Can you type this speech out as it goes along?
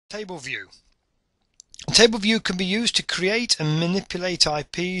Table view. A table view can be used to create and manipulate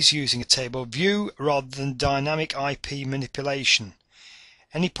IPs using a table view rather than dynamic IP manipulation.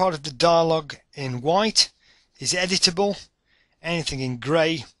 Any part of the dialog in white is editable, anything in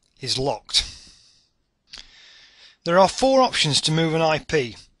grey is locked. There are 4 options to move an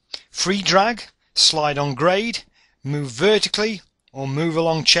IP: free drag, slide on grade, move vertically, or move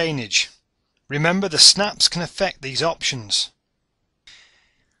along chainage. Remember, the snaps can affect these options.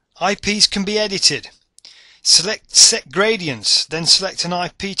 IPs can be edited. Select Set Gradients, then select an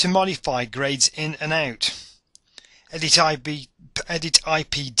IP to modify grades in and out. Edit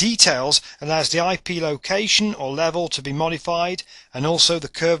IP Details allows the IP location or level to be modified, and also the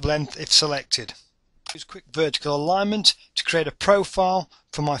curve length if selected. Use Quick Vertical Alignment to create a profile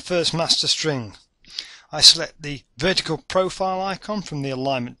for my first master string. I select the vertical profile icon from the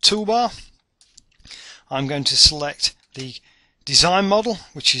alignment toolbar. I'm going to select the design model,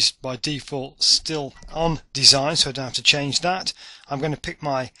 which is by default still on design, so I don't have to change that. I'm going to pick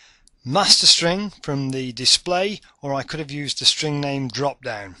my master string from the display, or I could have used the string name drop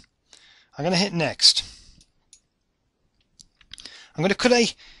down. I'm going to hit next. I'm going to cut a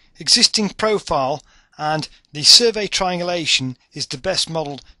existing profile, and the survey triangulation is the best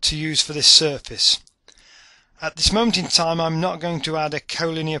model to use for this surface. At this moment in time, I'm not going to add a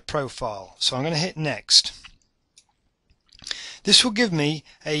collinear profile, so I'm going to hit next. This will give me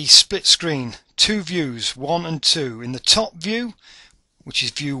a split screen, 2 views, 1 and 2. In the top view, which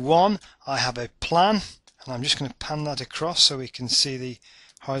is view 1, I have a plan, and I'm just going to pan that across so we can see the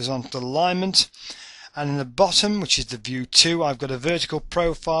horizontal alignment. And in the bottom, which is the view 2, I've got a vertical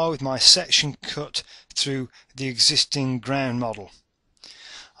profile with my section cut through the existing ground model.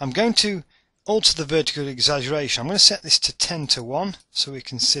 I'm going to alter the vertical exaggeration. I'm going to set this to 10:1 so we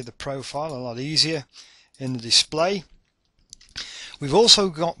can see the profile a lot easier in the display. We've also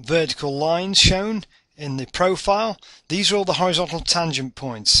got vertical lines shown in the profile. These are all the horizontal tangent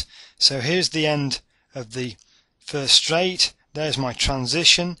points. So here's the end of the first straight, there's my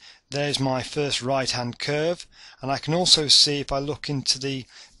transition, there's my first right hand curve, and I can also see, if I look into the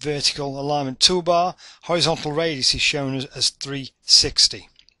vertical alignment toolbar, horizontal radius is shown as 360.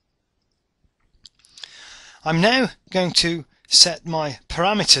 I'm now going to set my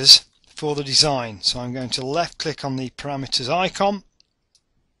parameters for the design, so I'm going to left click on the parameters icon,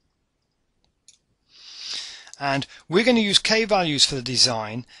 and we're going to use K values for the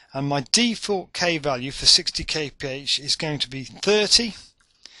design, and my default K value for 60 kph is going to be 30.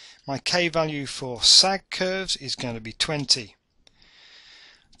 My K value for sag curves is going to be 20.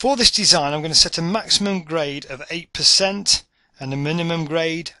 For this design, I'm going to set a maximum grade of 8% and a minimum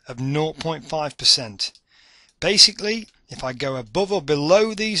grade of 0.5%. Basically, if I go above or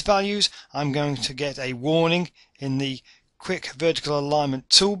below these values, I'm going to get a warning in the Quick Vertical Alignment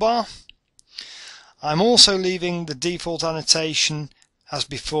toolbar. I'm also leaving the default annotation as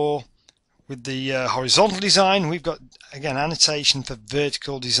before. With the horizontal design, we've got again annotation for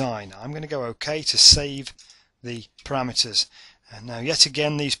vertical design. I'm going to go OK to save the parameters, and now yet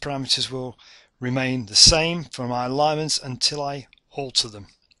again these parameters will remain the same for my alignments until I alter them.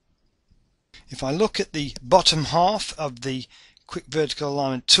 If I look at the bottom half of the Quick Vertical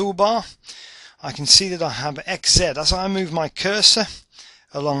Alignment toolbar, I can see that I have XZ. As I move my cursor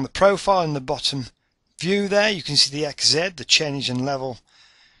along the profile in the bottom view there, you can see the XZ, the change in level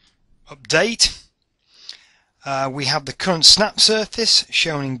update. We have the current snap surface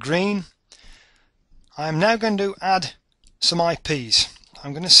shown in green. I am now going to add some IPs.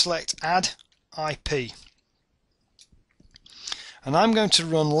 I'm going to select Add IP, and I'm going to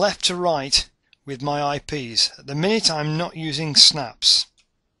run left to right with my IPs. At the minute I'm not using snaps.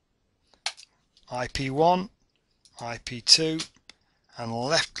 IP1, IP2, and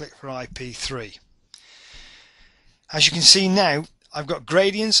left click for IP3. As you can see now, I've got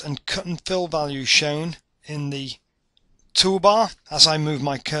gradients and cut and fill values shown in the toolbar. As I move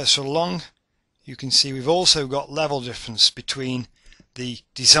my cursor along, you can see we've also got level difference between the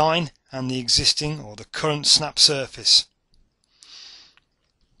design and the existing or the current snap surface.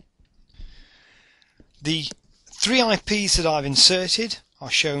 The 3 IPs that I've inserted are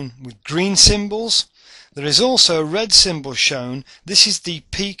shown with green symbols. There is also a red symbol shown. This is the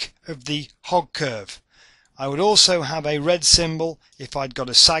peak of the hog curve. I would also have a red symbol if I'd got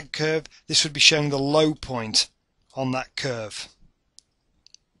a sag curve. This would be showing the low point on that curve.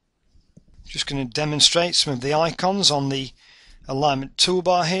 Just going to demonstrate some of the icons on the alignment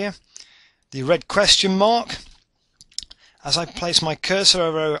toolbar here. The red question mark. As I place my cursor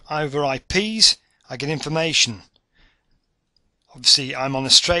over IPs, I get information. Obviously I'm on a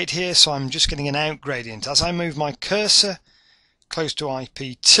straight here, so I'm just getting an out gradient. As I move my cursor close to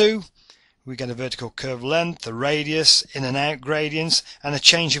IP2, we get a vertical curve length, a radius, in and out gradients, and a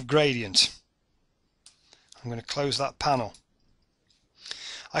change of gradient. I'm going to close that panel.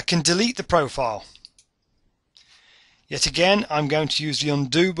 I can delete the profile. Yet again, I'm going to use the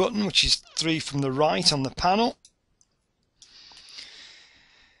undo button, which is 3 from the right on the panel.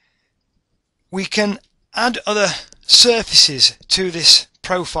 We can add other surfaces to this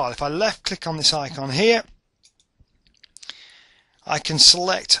profile. If I left click on this icon here, I can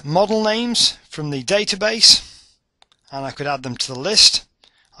select model names from the database and I could add them to the list.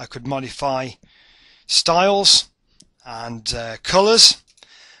 I could modify styles and colors.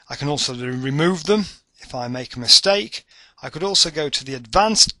 I can also remove them if I make a mistake. I could also go to the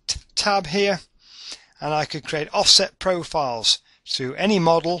advanced tab here and I could create offset profiles to any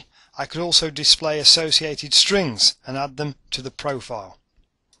model. I could also display associated strings and add them to the profile.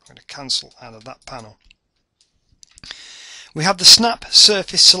 I'm going to cancel out of that panel. We have the snap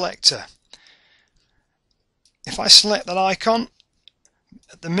surface selector. If I select that icon,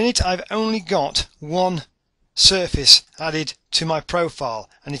 at the minute I've only got one surface added to my profile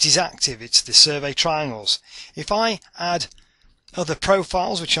and it is active. It's the survey triangles. If I add other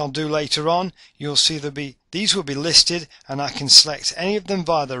profiles, which I'll do later on, you'll see these will be listed and I can select any of them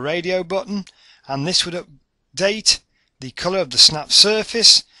via the radio button, and this would update the color of the snap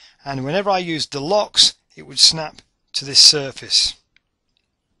surface, and whenever I used the locks it would snap to this surface.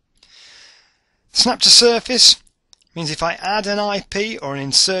 Snap to surface means if I add an IP or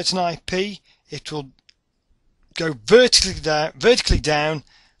insert an IP, it will go vertically down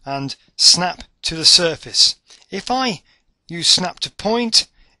and snap to the surface. If I use snap to point,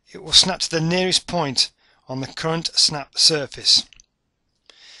 it will snap to the nearest point on the current snap surface.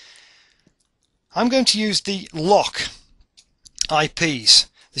 I'm going to use the lock IPs.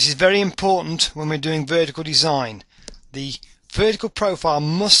 This is very important when we're doing vertical design. The vertical profile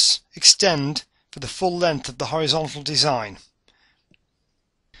must extend for the full length of the horizontal design.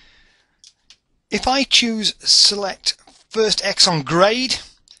 If I choose select first X on grade,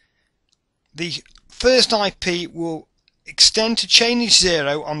 the first IP will extend to change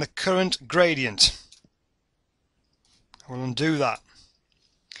 0 on the current gradient. I will undo that.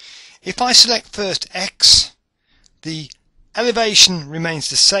 If I select first X, the elevation remains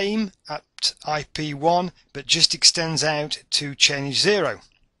the same at IP1 but just extends out to change 0.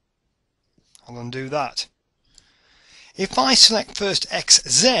 I'll undo that. If I select first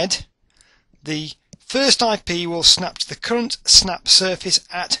XZ, the first IP will snap to the current snap surface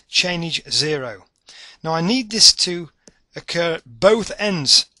at change 0. Now I need this to occur at both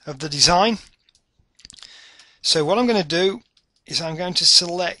ends of the design. So what I'm going to do is I'm going to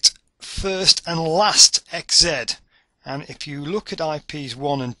select first and last XZ, and if you look at IPs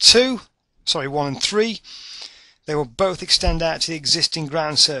 1 and 3, they will both extend out to the existing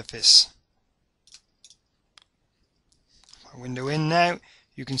ground surface. If I window in now,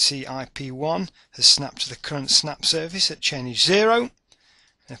 you can see IP1 has snapped to the current snap surface at change 0, and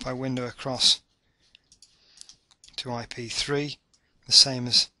if I window across to IP3, the same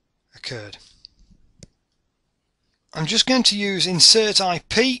has occurred. I'm just going to use insert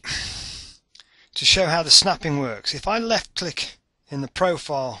IP to show how the snapping works. If I left click in the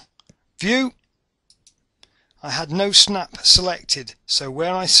profile view, I had no snap selected, so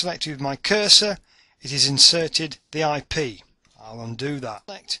where I selected with my cursor it has inserted the IP. I'll undo that.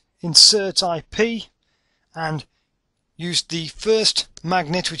 Select insert IP and use the first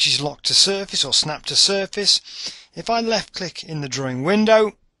magnet, which is lock to surface or snap to surface. If I left click in the drawing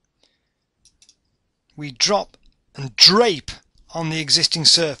window, we drop and drape on the existing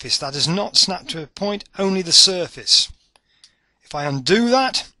surface. That does not snap to a point, only the surface. If I undo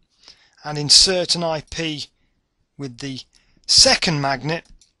that and insert an IP with the second magnet,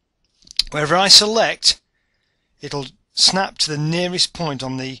 wherever I select, it'll snap to the nearest point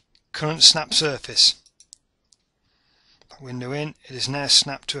on the current snap surface. Window in, it is now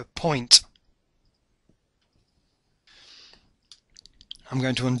snapped to a point. I'm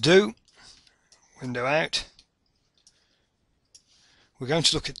going to undo, window out. We're going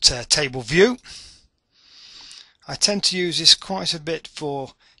to look at table view. I tend to use this quite a bit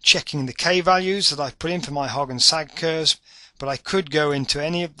for checking the K values that I put in for my hog and sag curves, but I could go into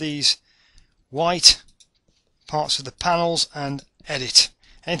any of these white parts of the panels and edit.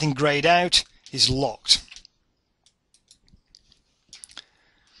 Anything grayed out is locked.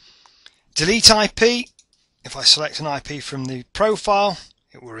 Delete IP. If I select an IP from the profile,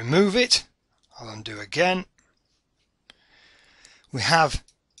 it will remove it. I'll undo again. We have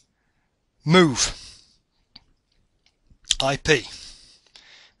move IP.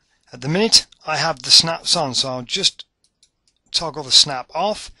 At the minute I have the snaps on, so I'll just toggle the snap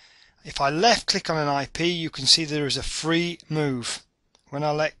off. If I left click on an IP, you can see there is a free move. When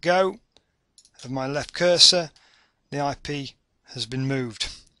I let go of my left cursor, the IP has been moved.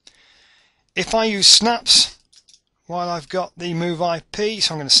 If I use snaps while I've got the move IP,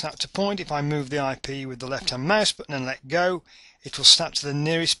 so I'm going to snap to point. If I move the IP with the left hand mouse button and let go, it will snap to the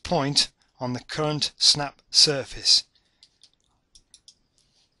nearest point on the current snap surface.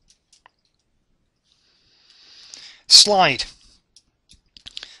 Slide.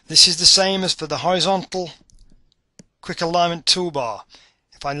 This is the same as for the horizontal quick alignment toolbar.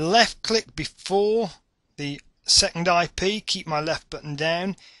 If I left click before the second IP, keep my left button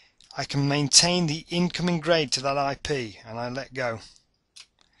down, I can maintain the incoming grade to that IP, and I let go.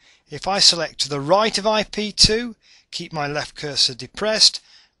 If I select to the right of IP2, keep my left cursor depressed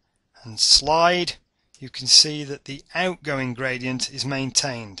and slide, you can see that the outgoing gradient is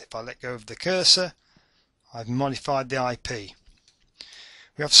maintained. If I let go of the cursor, I've modified the IP.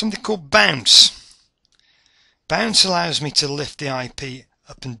 We have something called bounce. Bounce allows me to lift the IP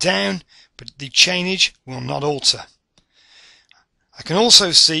up and down, but the chainage will not alter. I can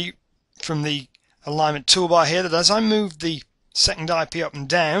also see from the alignment toolbar here that as I move the second IP up and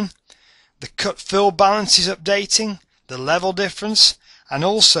down, the cut fill balance is updating, the level difference, and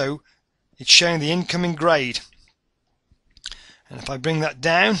also it's showing the incoming grade. And if I bring that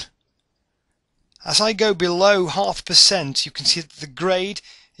down, as I go below 0.5%, you can see that the grade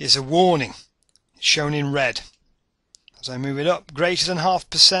is a warning. It's shown in red. As I move it up greater than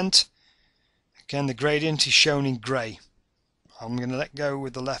 0.5%, again the gradient is shown in grey. I'm going to let go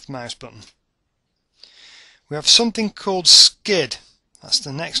with the left mouse button. We have something called skid. That's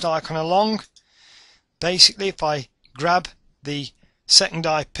the next icon along. Basically, if I grab the second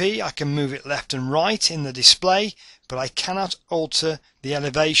IP, I can move it left and right in the display, but I cannot alter the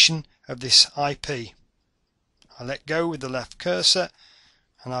elevation of this IP. I let go with the left cursor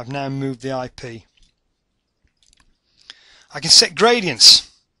and I've now moved the IP. I can set gradients.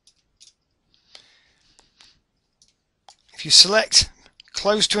 If you select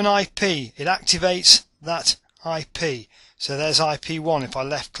close to an IP, it activates that IP. So there's IP1. If I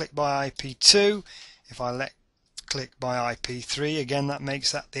left click by IP2, if I left click by IP3, again that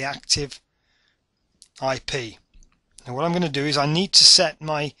makes that the active IP. Now what I'm going to do is I need to set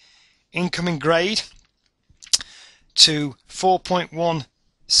my incoming grade to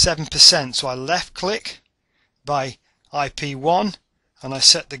 4.17%. So I left click by IP1 and I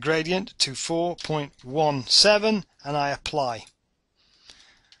set the gradient to 4.17 and I apply.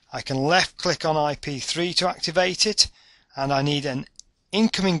 I can left click on IP3 to activate it, and I need an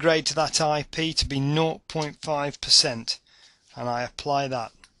incoming grade to that IP to be 0.5% and I apply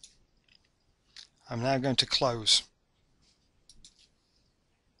that. I'm now going to close.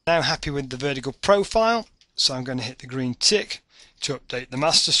 Now happy with the vertical profile, so I'm going to hit the green tick to update the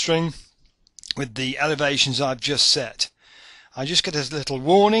master string with the elevations I've just set. I just get a little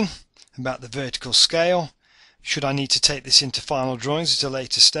warning about the vertical scale. Should I need to take this into final drawings at a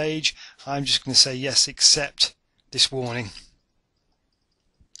later stage, I'm just going to say yes, accept this warning.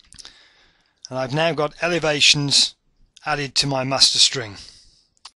 And I've now got elevations added to my master string.